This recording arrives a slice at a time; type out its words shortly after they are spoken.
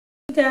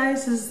Hey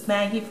guys, this is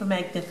Maggie from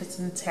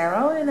Magnificent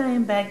Tarot, and I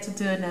am back to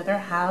do another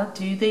How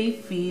Do They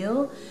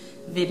Feel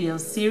video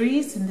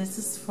series, and this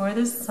is for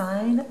the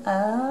sign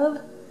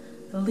of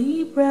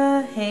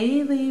Libra.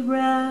 Hey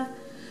Libra.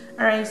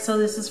 Alright, so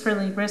this is for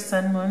Libra,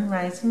 Sun, Moon,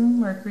 Rising,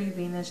 Mercury,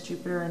 Venus,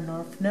 Jupiter, and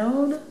North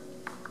Node.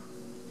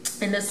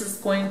 And this is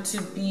going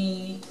to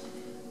be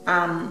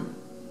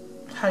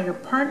how your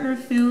partner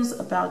feels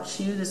about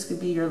you. This could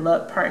be your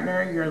love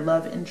partner, your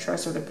love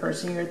interest, or the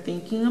person you're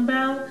thinking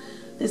about.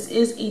 This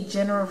is a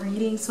general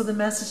reading, so the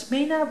message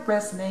may not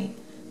resonate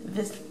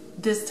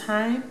this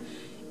time,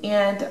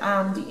 and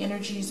the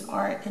energies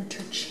are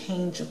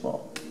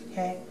interchangeable,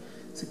 okay?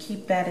 So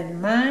keep that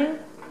in mind.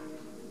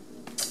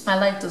 I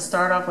like to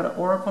start off with an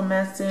oracle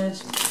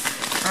message.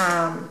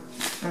 I'm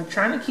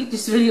trying to keep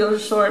these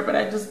videos short, but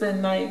I've just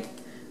been like,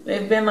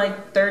 they've been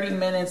like 30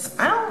 minutes.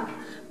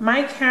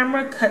 My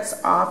camera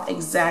cuts off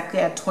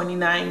exactly at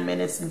 29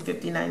 minutes and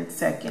 59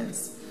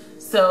 seconds.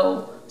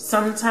 So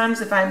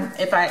sometimes if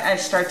I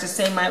start to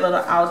say my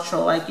little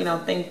outro, like, you know,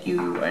 thank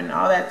you and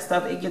all that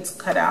stuff, it gets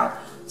cut out.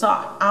 So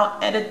I'll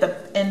edit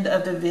the end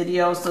of the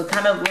video so it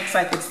kind of looks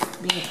like it's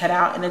being cut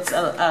out, and it's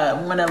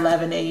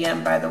 1:11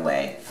 a.m. by the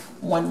way,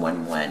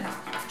 111,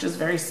 which is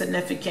very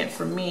significant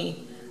for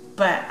me.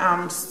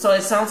 But so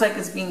it sounds like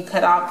it's being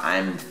cut off.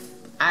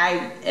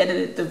 I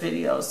edited the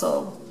video,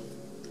 so,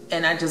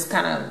 and I just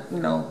kind of, you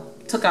know,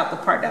 took out the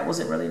part that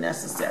wasn't really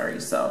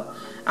necessary. So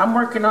I'm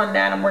working on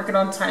that. I'm working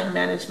on time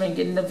management,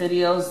 getting the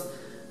videos.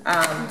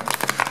 I'm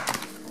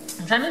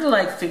trying to do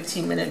like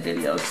 15-minute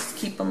videos, just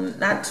keep them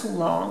not too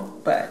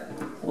long, but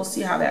we'll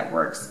see how that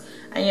works.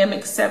 I am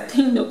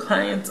accepting new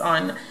clients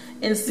on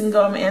Instant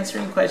Go. I'm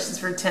answering questions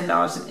for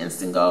 $10 in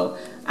Instant Go.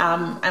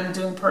 I'm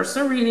doing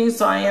personal readings,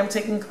 so I am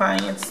taking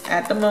clients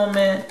at the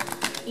moment,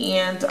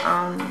 and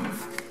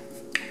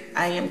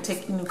I am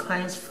taking new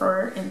clients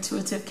for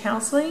intuitive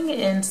counseling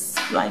and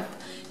life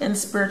and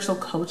spiritual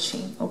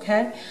coaching,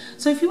 okay?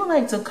 So if you would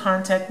like to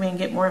contact me and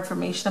get more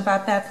information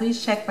about that,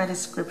 please check my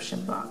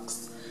description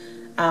box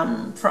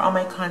for all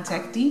my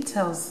contact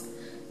details.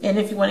 And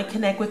if you want to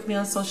connect with me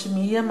on social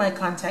media, my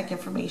contact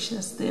information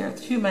is there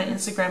through my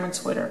Instagram and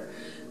Twitter.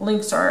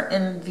 Links are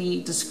in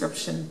the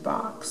description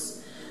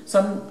box.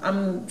 So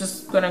I'm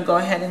just going to go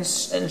ahead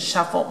and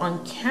shuffle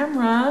on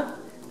camera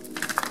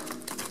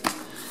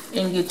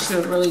and get you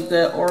a really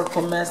good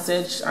oracle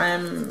message. I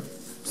am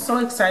so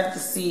excited to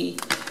see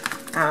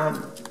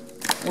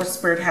what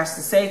Spirit has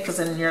to say, because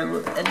in your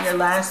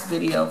last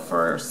video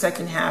for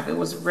second half, it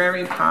was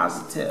very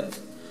positive.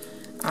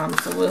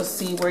 So we'll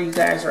see where you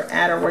guys are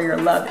at, or where your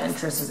love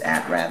interest is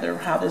at, rather,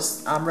 how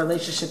this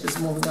relationship is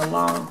moving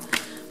along.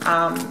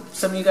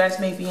 Some of you guys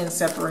may be in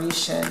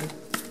separation.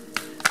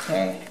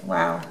 Okay,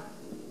 wow.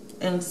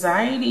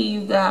 Anxiety,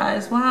 you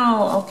guys.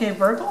 Wow. Okay,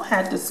 Virgo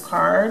had this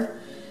card.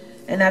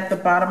 And at the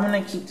bottom, I'm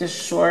going to keep this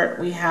short.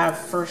 We have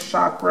first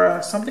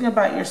chakra, something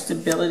about your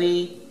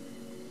stability.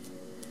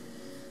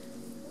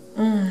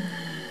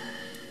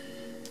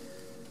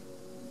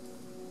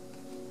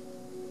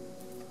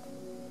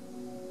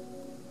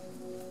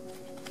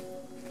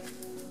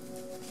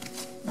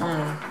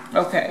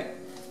 Okay.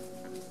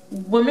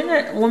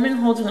 Woman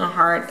holding a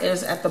heart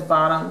is at the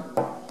bottom.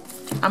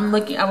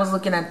 I was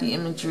looking at the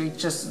imagery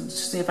just to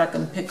see if I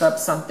can pick up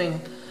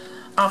something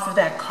off of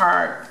that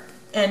card.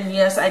 And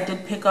yes, I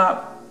did pick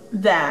up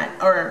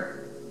that, or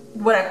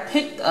what I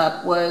picked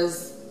up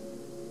was,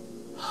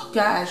 oh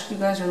gosh, you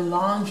guys are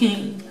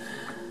longing.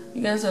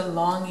 You guys are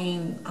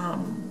longing,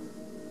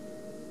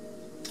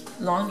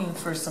 longing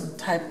for some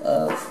type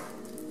of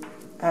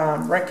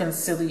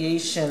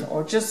reconciliation,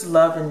 or just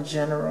love in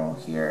general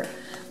here.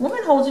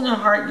 Woman holding a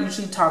heart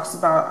usually talks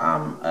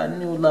about a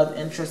new love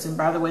interest. And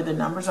by the way, the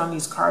numbers on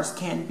these cards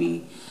can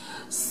be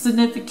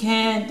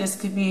significant. This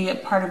could be a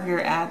part of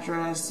your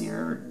address,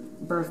 your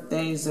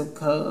birthday, zip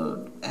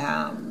code,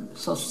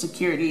 social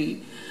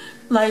security,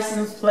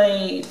 license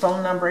plate,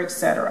 phone number,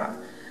 etc.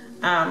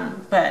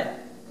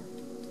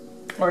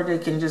 Or they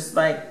can just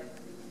like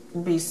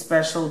be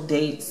special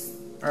dates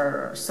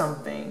or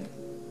something.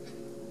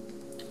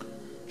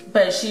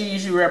 But she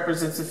usually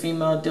represents a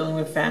female dealing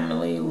with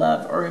family,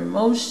 love, or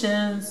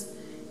emotions.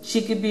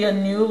 She could be a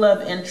new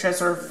love interest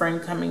or a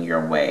friend coming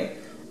your way.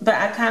 But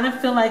I kind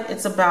of feel like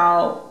it's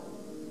about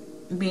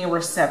being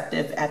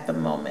receptive at the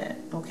moment,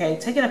 okay?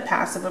 Taking a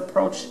passive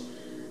approach.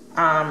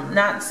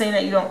 Not saying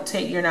that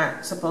you're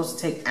not supposed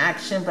to take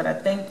action, but I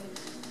think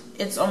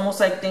it's almost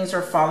like things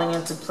are falling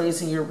into place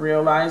and you're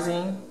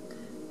realizing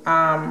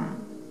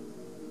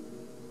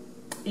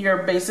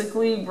you're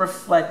basically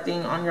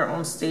reflecting on your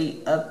own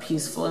state of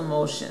peaceful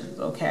emotions,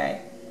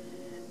 okay?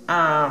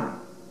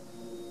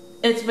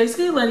 It's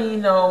basically letting you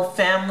know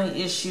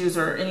family issues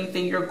or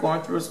anything you're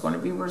going through is going to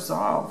be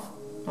resolved,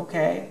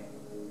 okay?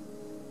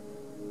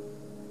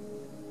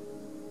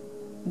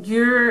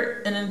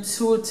 You're an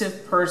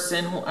intuitive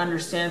person who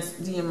understands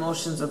the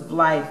emotions of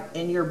life,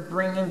 and you're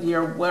bringing the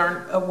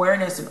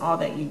awareness in all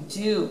that you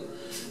do,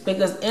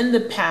 because in the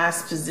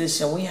past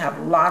position, we have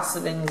lots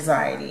of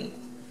anxiety.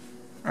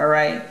 All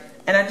right.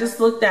 And I just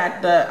looked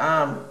at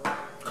the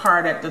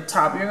card at the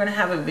top, you're going to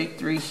have a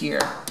victory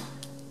here.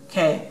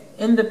 Okay.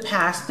 In the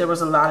past, there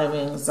was a lot of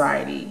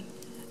anxiety.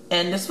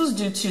 And this was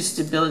due to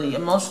stability,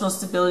 emotional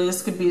stability.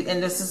 This could be,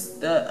 and this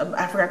is,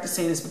 I forgot to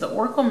say this, but the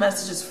oracle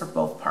message is for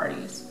both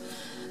parties.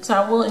 So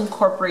I will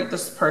incorporate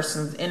this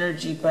person's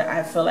energy, but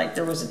I feel like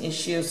there was an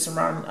issue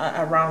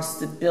around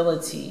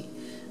stability,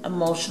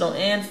 emotional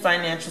and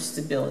financial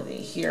stability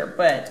here.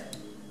 But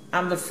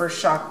the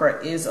first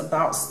chakra is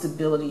about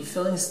stability,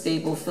 feeling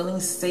stable, feeling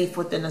safe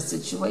within a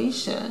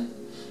situation.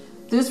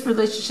 This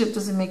relationship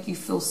doesn't make you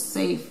feel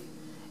safe.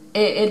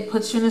 It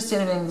puts you in a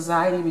state of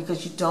anxiety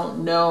because you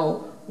don't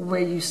know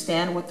where you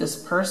stand with this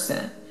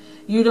person.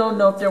 You don't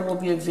know if there will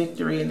be a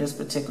victory in this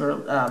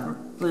particular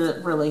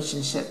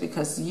relationship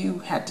because you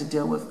had to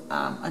deal with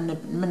a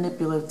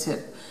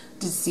manipulative,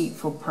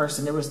 deceitful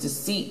person. There was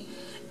deceit.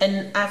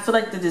 And I feel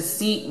like the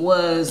deceit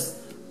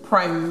was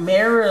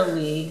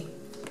primarily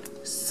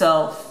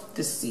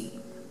self-deceit.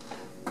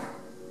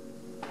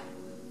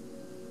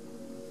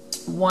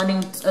 Wanting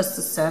a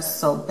success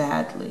so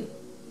badly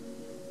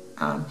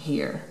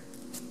here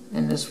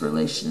in this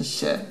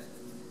relationship.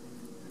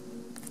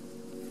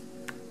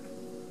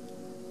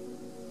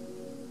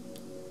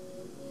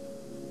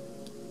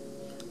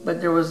 But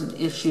there was an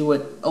issue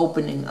with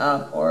opening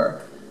up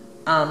or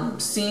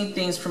seeing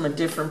things from a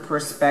different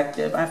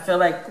perspective. I feel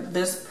like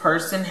this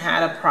person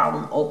had a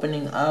problem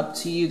opening up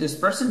to you. This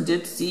person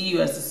did see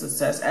you as a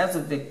success, as a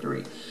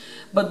victory.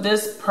 But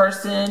this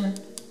person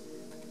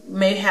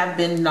may have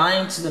been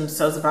lying to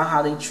themselves about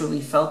how they truly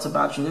felt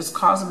about you. This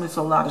caused them to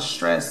feel a lot of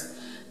stress.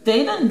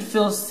 They didn't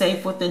feel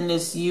safe within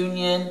this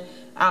union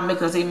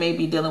because they may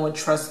be dealing with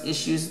trust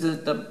issues.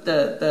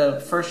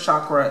 The first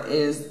chakra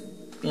is,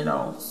 you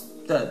know,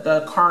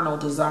 the carnal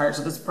desire.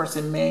 So this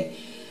person may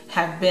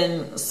have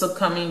been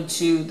succumbing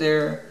to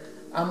their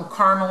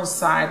carnal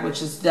side,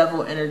 which is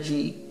devil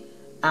energy,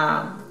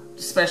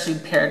 especially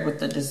paired with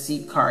the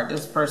deceit card.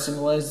 This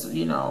person was,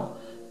 you know,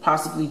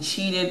 possibly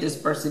cheated. This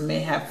person may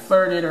have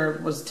flirted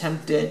or was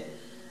tempted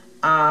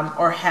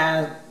or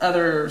had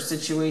other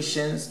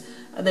situations.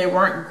 They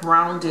weren't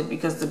grounded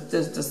because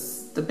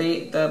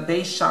the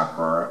base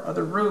chakra or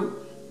the root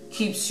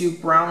keeps you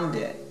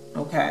grounded,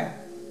 okay?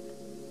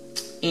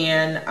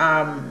 And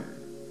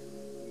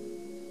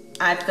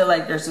I feel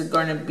like there's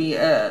going to be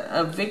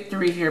a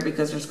victory here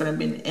because there's going to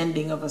be an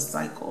ending of a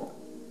cycle.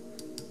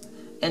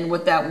 And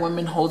with that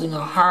woman holding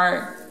a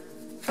heart,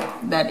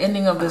 that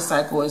ending of the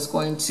cycle is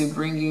going to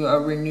bring you a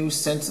renewed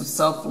sense of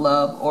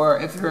self-love. Or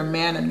if you're a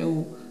man, a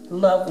new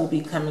love will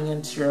be coming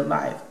into your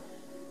life,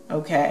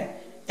 okay?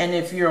 And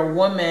if you're a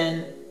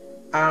woman,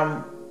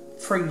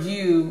 for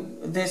you,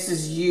 this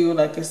is you,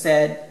 like I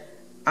said,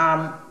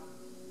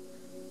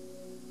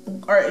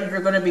 or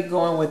you're going to be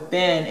going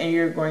within and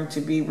you're going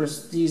to be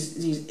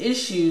these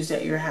issues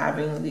that you're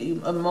having, the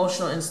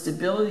emotional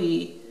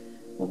instability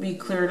will be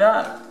cleared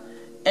up.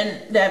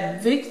 And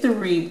that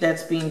victory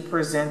that's being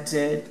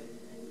presented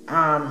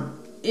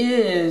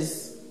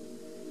is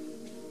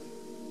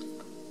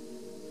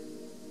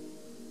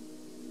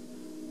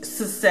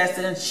success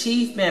and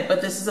achievement,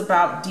 but this is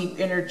about deep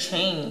inner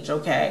change,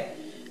 okay?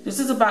 This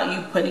is about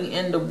you putting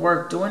in the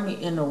work, doing the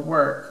inner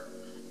work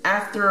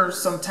after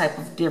some type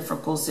of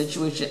difficult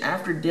situation,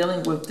 after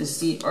dealing with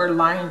deceit or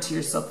lying to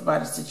yourself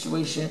about a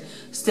situation,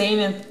 staying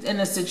in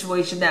a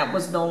situation that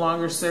was no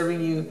longer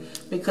serving you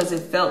because it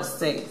felt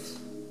safe,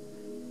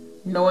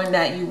 knowing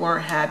that you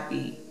weren't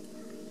happy.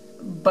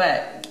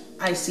 But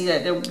I see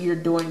that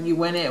you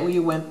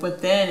went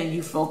within and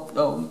you focused,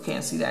 oh, you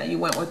can't see that. You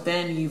went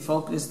within and you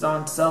focused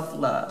on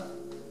self-love.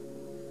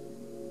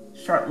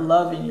 Start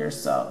loving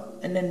yourself.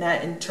 And then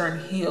that in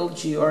turn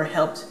healed you or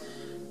helped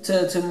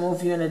to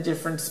move you in a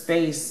different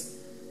space.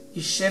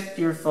 You shift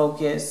your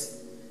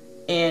focus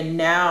and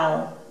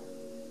now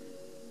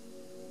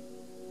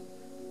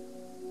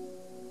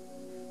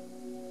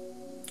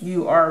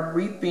you are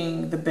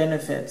reaping the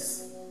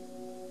benefits.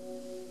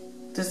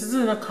 This is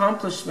an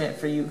accomplishment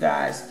for you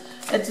guys.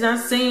 It's not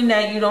saying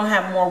that you don't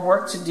have more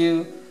work to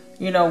do,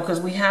 you know,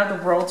 because we have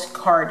the World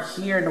card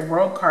here. The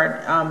World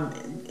card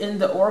in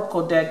the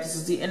Oracle deck, this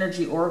is the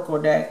Energy Oracle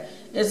deck,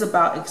 is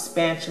about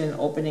expansion and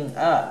opening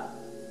up.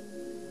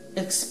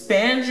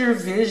 Expand your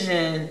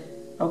vision,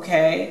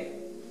 okay,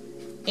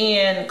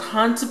 and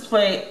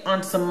contemplate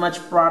on some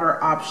much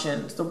broader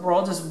options. The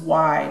world is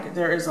wide.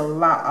 There is a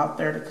lot out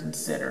there to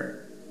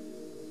consider,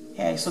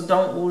 okay? So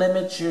don't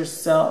limit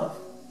yourself.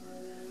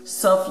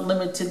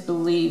 Self-limited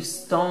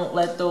beliefs, don't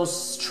let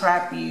those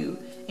trap you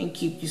and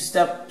keep you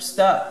stuck.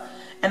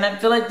 And I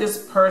feel like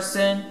this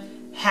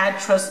person had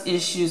trust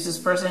issues. This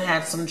person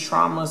had some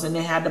traumas and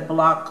they had to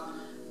block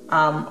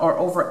or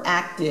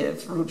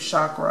overactive root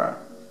chakra.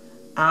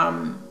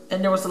 And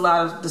there was a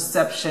lot of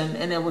deception,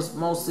 and it was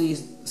mostly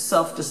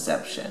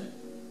self-deception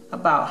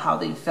about how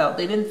they felt.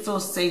 They didn't feel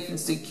safe and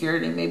secure.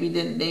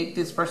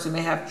 This person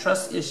may have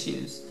trust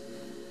issues.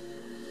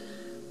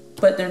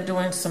 But they're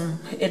doing some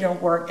inner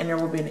work, and there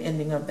will be an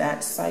ending of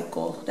that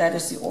cycle. That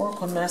is the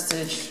Oracle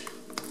message.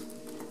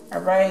 All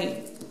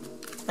right.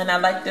 And I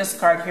like this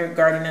card here,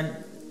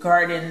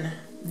 Garden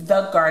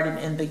the garden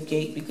and the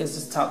gate, because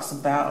this talks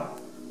about,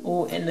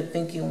 oh, in the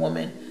thinking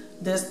woman,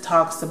 this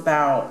talks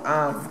about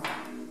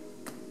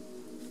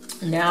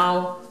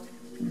now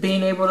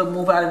being able to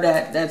move out of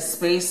that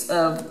space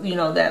of, you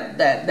know,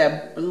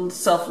 that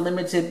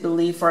self-limited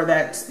belief, or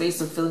that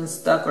space of feeling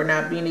stuck, or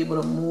not being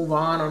able to move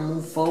on or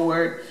move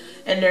forward.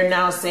 And they're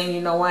now saying,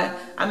 you know what,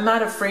 I'm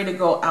not afraid to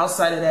go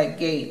outside of that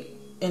gate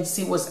and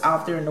see what's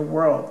out there in the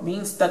world.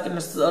 Being stuck in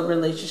a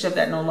relationship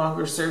that no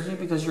longer serves you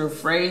because you're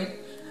afraid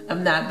of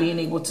not being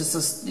able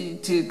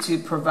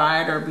to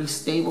provide or be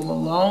stable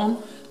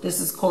alone.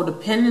 This is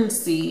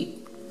codependency,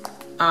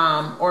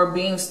 or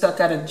being stuck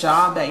at a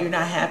job that you're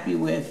not happy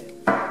with,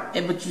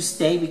 but you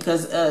stay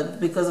because of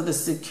the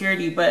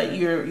security, but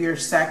you're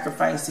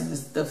sacrificing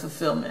the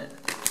fulfillment.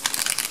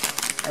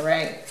 All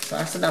right, so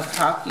that's enough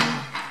talking.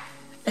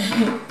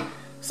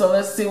 So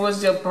let's see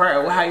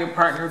how your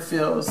partner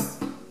feels.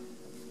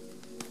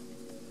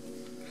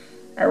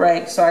 All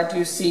right, so I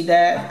do see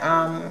that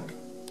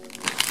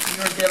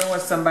you're dealing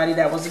with somebody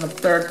that was in a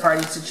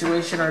third-party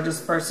situation, or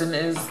this person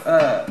is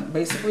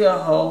basically a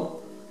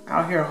hoe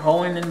out here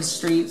hoeing in the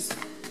streets.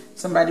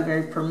 Somebody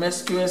very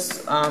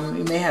promiscuous.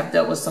 You may have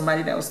dealt with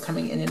somebody that was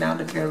coming in and out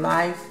of your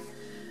life.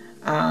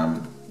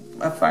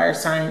 A fire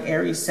sign,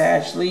 Aries,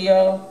 Sag,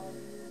 Leo.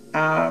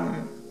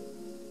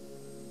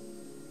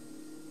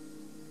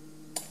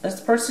 This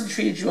person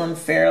treated you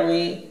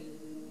unfairly.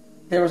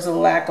 There was a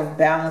lack of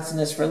balance in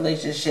this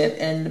relationship,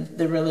 and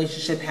the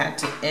relationship had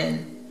to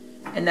end.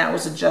 And that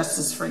was a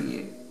justice for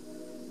you.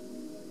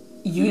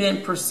 You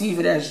didn't perceive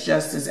it as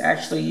justice.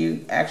 Actually,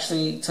 you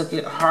actually took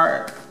it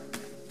hard.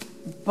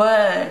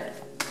 But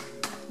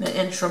the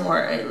interim,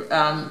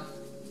 or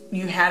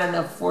you had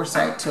enough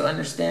foresight to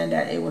understand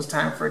that it was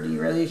time for the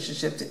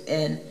relationship to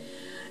end.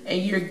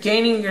 And you're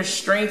gaining your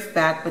strength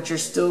back, but you're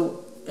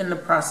still in the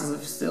process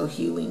of still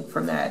healing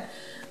from that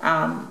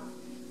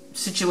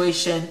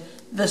situation.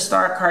 The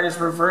Star card is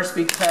reversed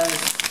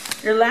because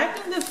you're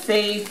lacking the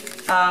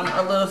faith,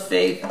 a little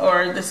faith,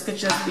 or this could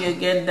just be,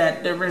 again,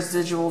 that the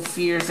residual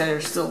fears that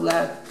are still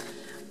left.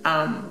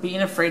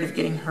 Being afraid of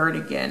getting hurt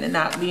again, and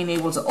not being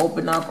able to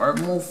open up or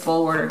move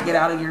forward or get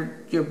out of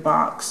your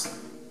box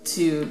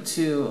to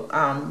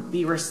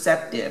be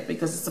receptive,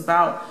 because it's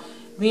about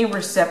being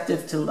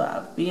receptive to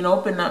love, being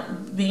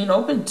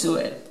open to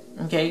it,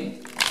 okay,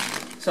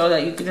 so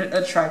that you can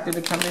attract it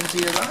to come into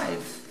your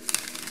life.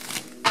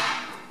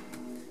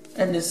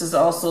 And this is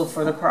also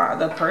for the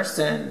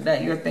person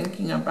that you're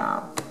thinking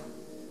about,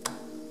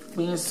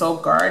 being so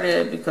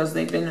guarded because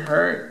they've been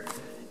hurt.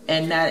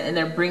 And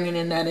they're bringing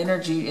in that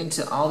energy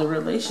into all the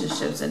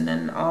relationships, and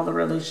then all the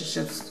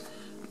relationships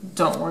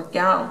don't work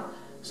out.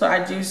 So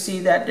I do see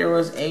that there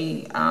was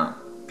a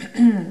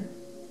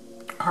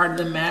heart of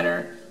the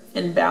matter,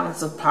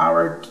 imbalance of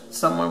power.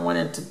 Someone went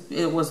into,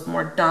 it was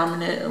more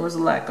dominant. It was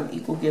a lack of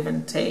equal give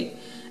and take,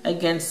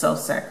 against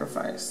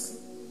self-sacrifice.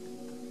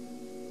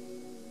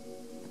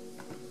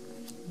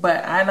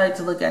 But I like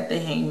to look at the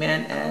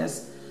Hangman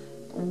as,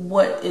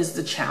 what is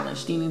the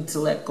challenge? Needing to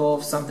let go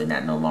of something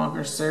that no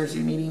longer serves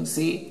you.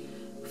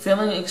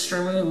 Feeling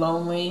extremely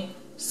lonely,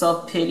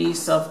 self-pity,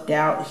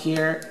 self-doubt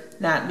here,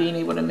 not being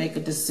able to make a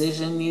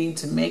decision, needing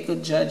to make a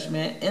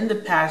judgment. In the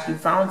past, you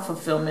found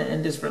fulfillment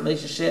in this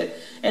relationship,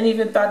 and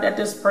even thought that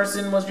this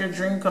person was your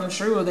dream come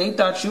true. They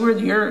thought you were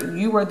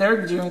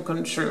their dream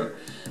come true.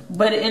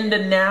 But in the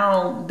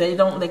now, they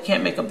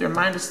can't make up their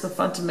mind. It's the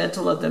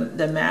fundamental of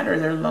the matter.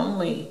 They're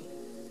lonely.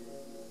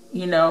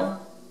 You know,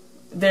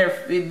 they're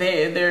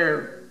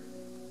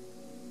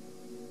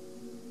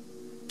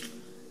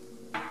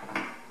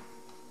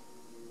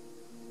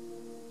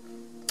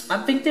I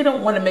think they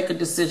don't want to make a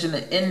decision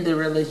to end the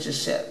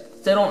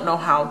relationship. They don't know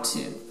how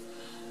to.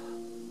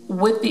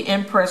 With the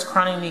Empress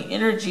crowning the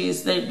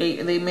energies, they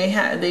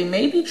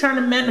may be trying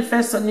to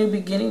manifest a new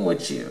beginning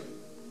with you,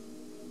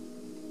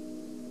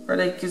 or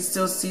they can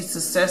still see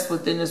success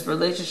within this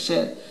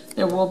relationship.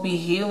 There will be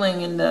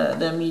healing in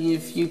the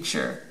immediate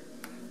future.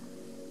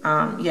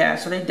 Yeah,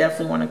 so they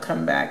definitely want to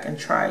come back and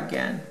try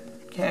again.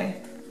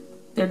 Okay,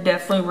 they're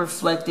definitely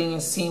reflecting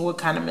and seeing what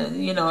kind of,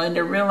 and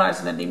they're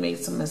realizing that they made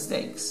some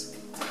mistakes.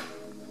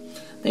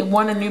 They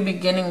want a new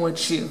beginning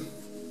with you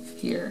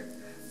here.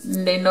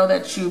 They know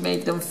that you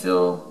made them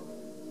feel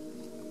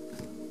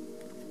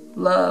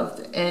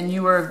loved, and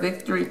you were a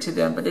victory to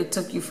them, but they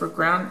took you for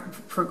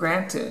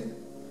granted.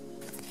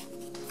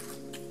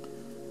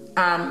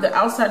 The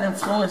outside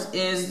influence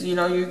is,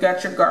 you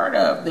got your guard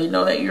up. They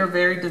know that you're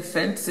very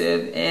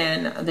defensive,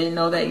 and they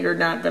know that you're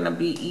not going to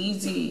be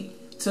easy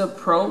to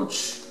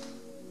approach.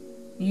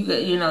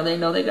 They know they're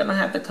going to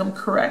have to come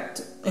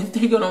correct if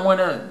they're going to want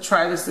to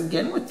try this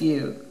again with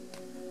you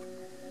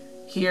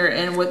here.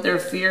 And what their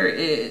fear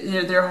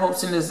is, their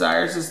hopes and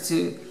desires is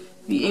to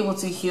be able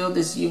to heal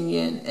this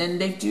union. And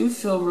they do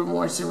feel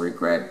remorse and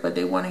regret, but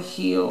they want to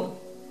heal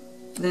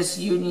this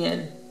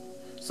union.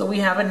 So we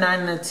have a 9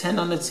 and a 10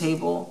 on the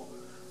table.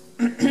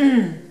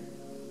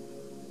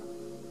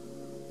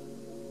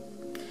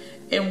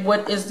 And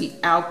what is the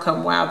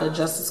outcome? Wow, the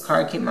Justice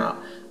card came out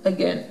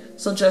again.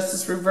 So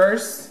Justice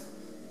reverse.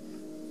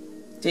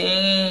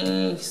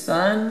 Dang,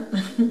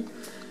 son.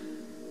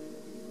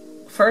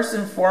 First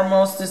and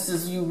foremost, this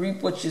is you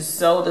reap what you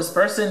sow. This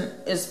person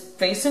is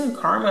facing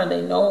karma.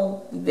 They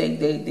know they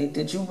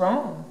did you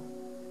wrong.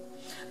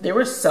 They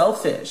were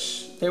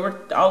selfish. They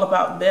were all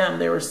about them.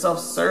 They were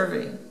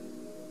self-serving.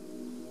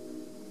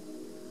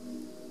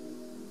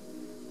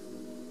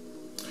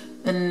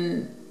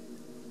 And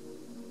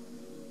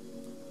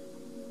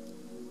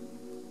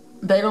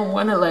they don't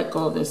want to let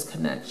go of this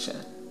connection.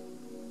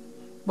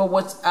 But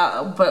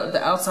but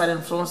the outside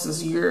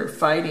influences, you're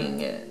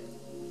fighting it.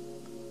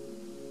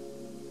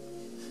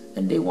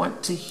 And they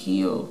want to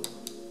heal.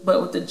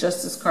 But with the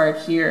Justice card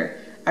here,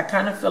 I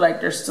kind of feel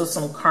like there's still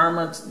some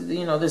karma.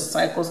 You know, this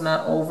cycle's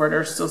not over.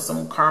 There's still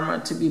some karma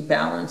to be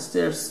balanced.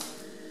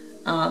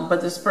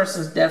 But this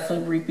person's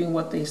definitely reaping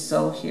what they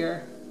sow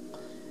here.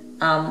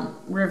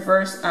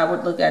 Reverse, I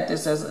would look at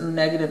this as a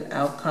negative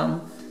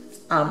outcome.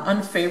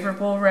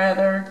 Unfavorable,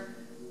 rather.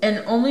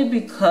 And only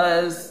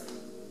because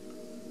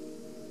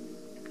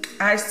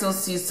I still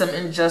see some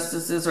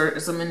injustices or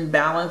some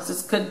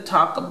imbalances. Could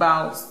talk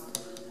about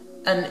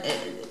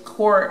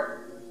court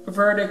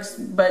verdicts,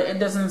 but it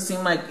doesn't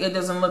seem like, it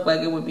doesn't look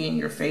like it would be in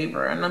your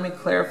favor. And let me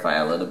clarify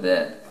a little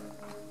bit.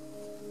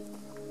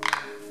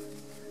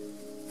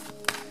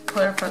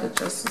 Clarify the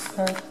Justice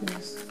card,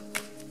 please.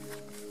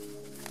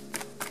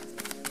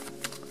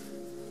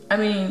 I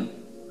mean,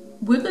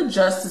 with the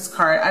Justice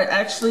card, I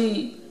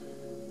actually,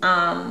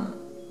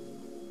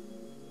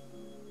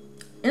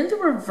 in the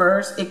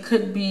reverse, it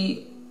could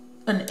be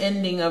an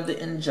ending of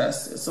the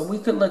injustice. So we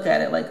could look at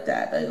it like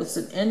that. Like it's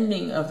an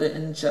ending of the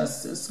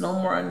injustice. No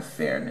more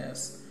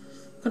unfairness.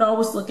 Could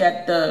always look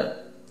at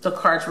the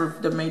cards,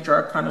 the major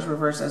arcanas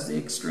reverse as the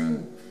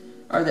extreme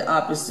or the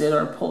opposite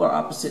or polar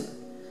opposite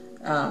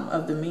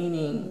of the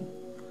meaning.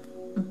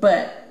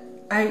 But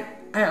I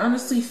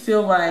honestly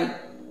feel like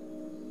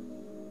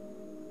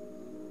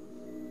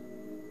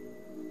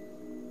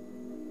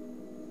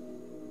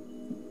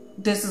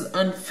this is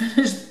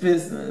unfinished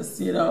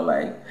business, you know,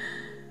 like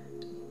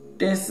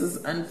this is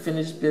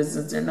unfinished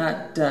business. They're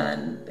not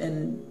done,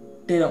 and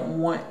they don't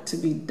want to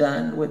be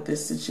done with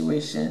this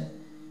situation.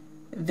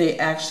 They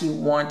actually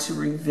want to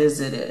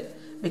revisit it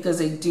because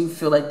they do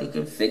feel like they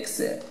can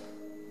fix it.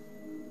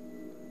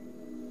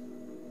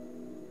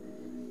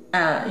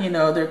 You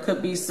know, there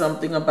could be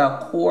something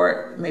about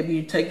court. Maybe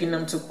you're taking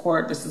them to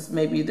court. This is,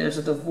 maybe there's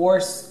a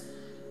divorce.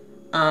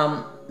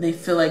 They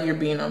feel like you're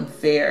being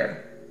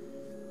unfair.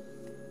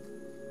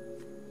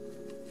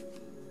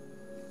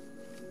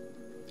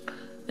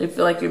 They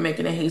feel like you're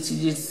making a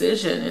hasty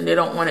decision and they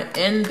don't want to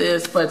end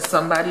this, but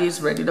somebody is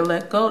ready to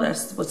let go.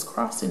 That's what's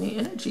crossing the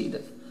energy.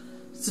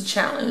 It's a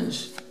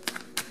challenge.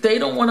 They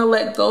don't want to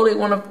let go. They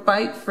want to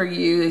fight for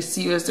you. They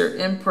see you as their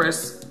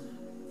empress,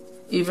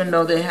 even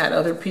though they had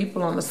other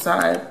people on the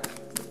side.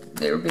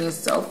 They were being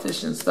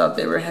selfish and stuff.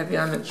 They were heavy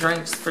on the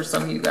drinks for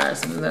some of you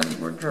guys. And then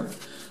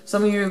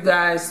some of you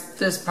guys,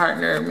 this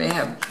partner may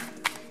have,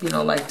 you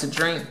know, like to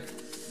drink.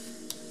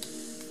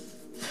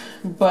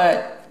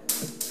 But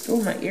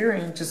oh, my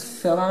earring just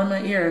fell out of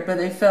my ear. But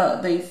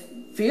they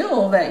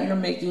feel that you're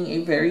making a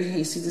very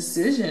hasty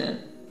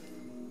decision.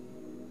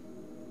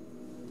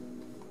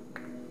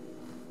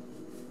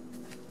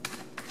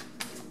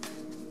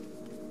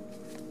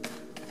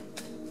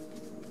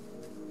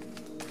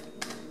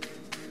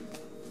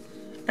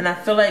 And I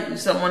feel like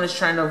someone is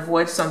trying to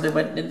avoid something,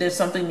 but there's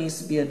something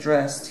needs to be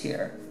addressed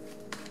here.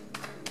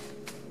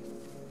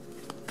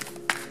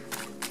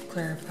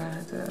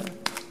 Clarify the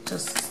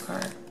Justice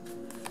card.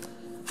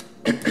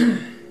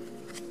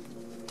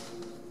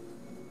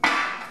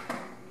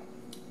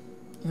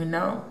 You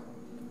know,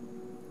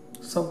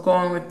 so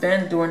going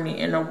within, doing the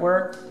inner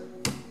work.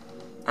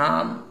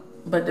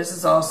 But this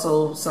is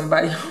also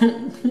somebody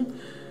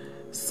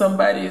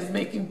somebody is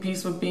making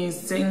peace with being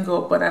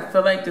single. But I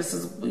feel like this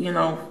is, you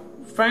know,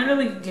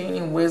 finally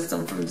gaining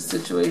wisdom from the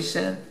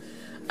situation,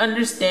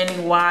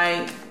 understanding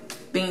why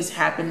things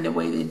happened the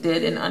way they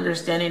did, and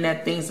understanding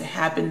that things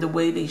happened the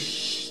way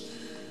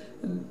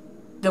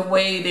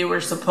they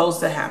were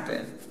supposed to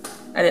happen.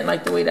 I didn't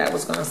like the way that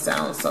was going to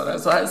sound, so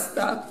that's why I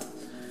stopped.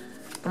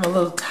 I'm a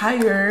little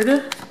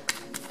tired.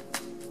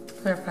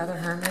 Clarify the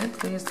Hermit,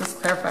 please. Let's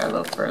clarify a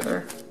little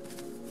further.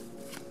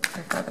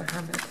 Clarify the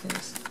Hermit,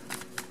 please.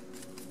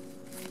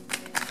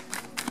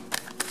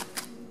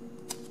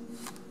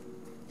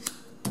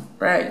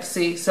 Right,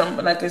 see,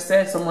 like I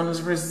said, someone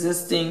is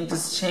resisting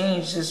this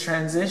change, this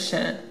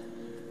transition.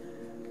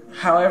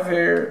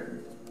 However,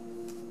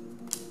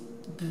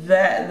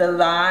 that the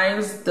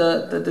lies,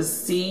 the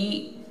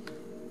deceit,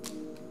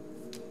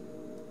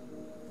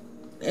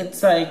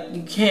 it's like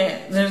you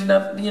can't, there's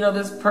nothing, you know,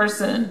 this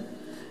person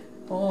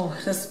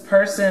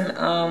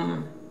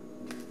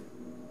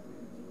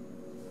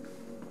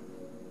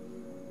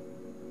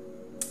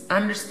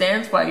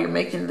understands why you're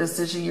making the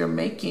decision you're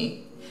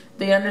making.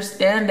 They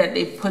understand that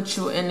they put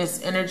you in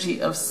this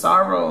energy of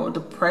sorrow,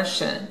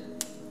 depression.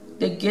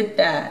 They get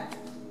that.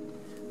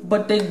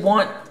 But they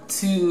want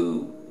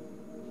to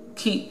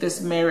keep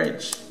this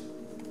marriage.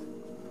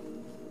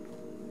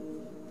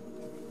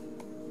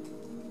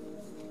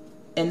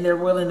 and they're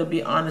willing to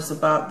be honest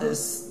about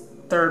this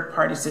third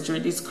party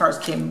situation. These cards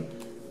came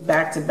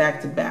back to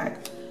back to back.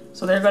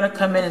 So they're going to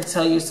come in and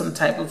tell you some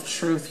type of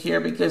truth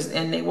here,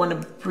 and they want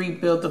to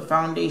rebuild the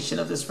foundation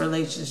of this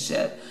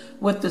relationship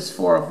with this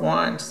Four of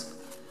Wands.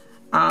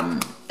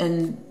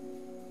 And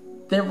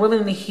they're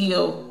willing to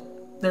heal.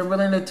 They're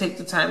willing to take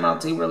the time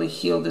out to really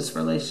heal this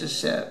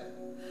relationship.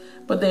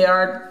 But they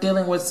are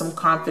dealing with some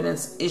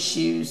confidence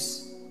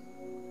issues.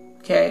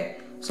 Okay?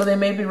 So they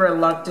may be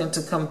reluctant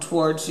to come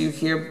towards you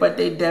here, but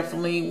they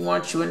definitely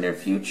want you in their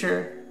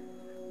future.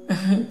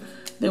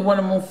 They want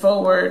to move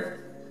forward.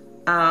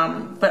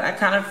 But I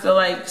kind of feel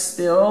like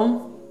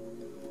still,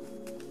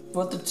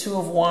 with the Two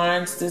of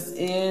Wands,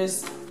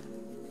 it's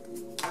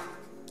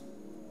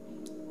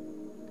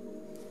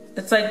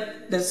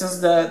like this is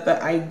the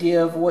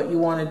idea of what you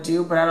want to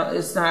do, but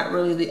it's not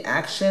really the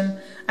action.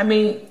 I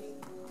mean,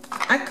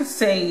 I could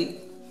say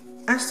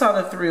I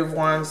saw the Three of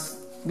Wands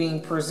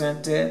being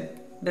presented.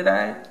 Did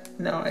I?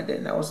 No, I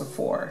didn't. That was a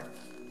 4.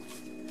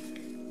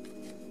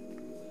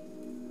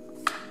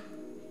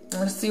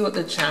 Let's see what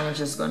the challenge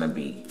is going to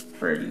be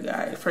for you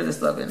guys, for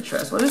this love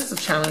interest. What is the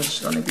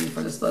challenge going to be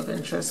for this love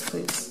interest,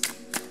 please?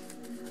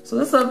 So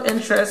this love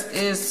interest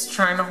is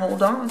trying to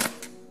hold on.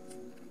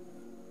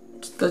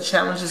 The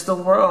challenge is the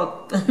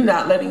world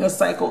not letting a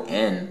cycle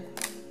end.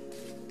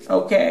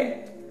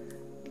 Okay?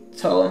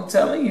 So I'm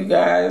telling you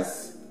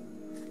guys.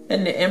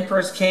 And the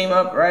Empress came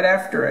up right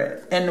after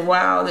it. And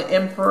wow, the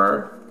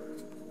Emperor,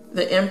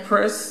 the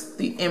Empress,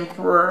 the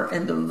Emperor,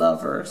 and the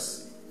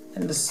Lovers,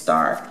 and the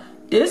Star.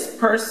 This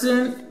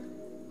person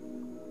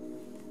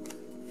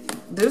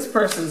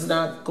is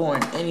not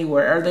going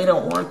anywhere, or they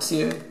don't want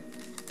to.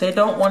 They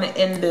don't want to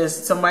end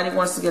this. Somebody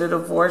wants to get a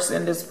divorce,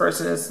 and this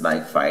person is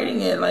like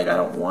fighting it. Like, I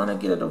don't want to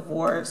get a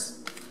divorce.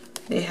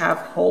 They have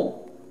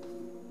hope.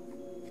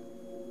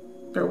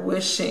 They're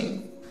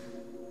wishing.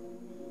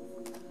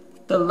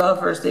 The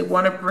Lovers, they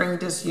want to bring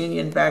this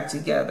union back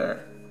together.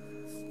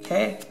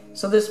 Okay?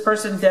 So this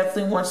person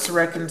definitely wants to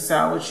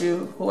reconcile with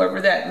you, whoever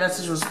that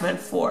message was meant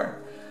for.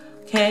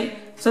 Okay?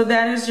 So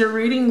that is your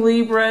reading,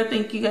 Libra.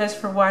 Thank you guys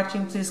for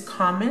watching. Please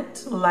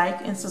comment,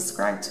 like, and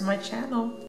subscribe to my channel.